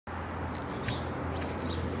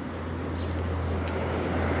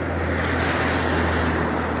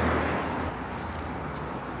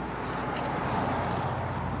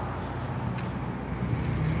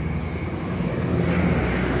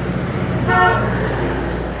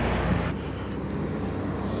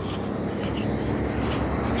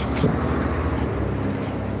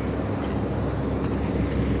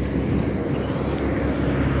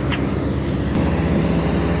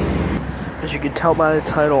As you can tell by the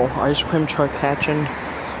title, ice cream truck catching.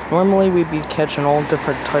 Normally we'd be catching all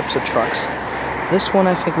different types of trucks. This one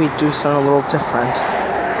I think we do something a little different.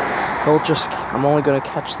 I'm only gonna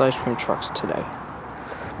catch the ice cream trucks today.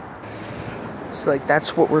 So like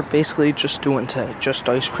that's what we're basically just doing today, just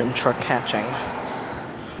ice cream truck catching.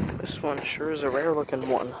 This one sure is a rare looking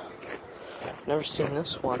one. Never seen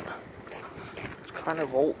this one. It's kind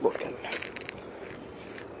of old looking.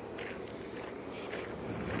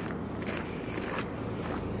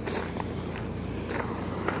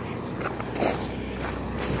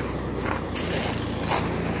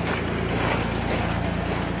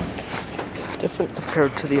 Different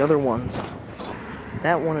compared to the other ones.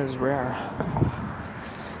 That one is rare.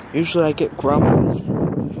 Usually I get Grummins.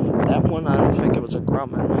 That one I don't think it was a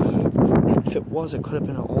Grumman. If it was, it could have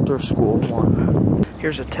been an older school one.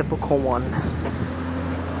 Here's a typical one.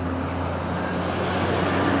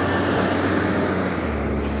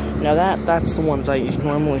 Now that's the ones I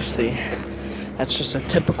normally see. That's just a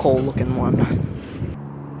typical looking one.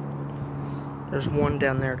 There's one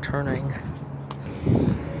down there turning.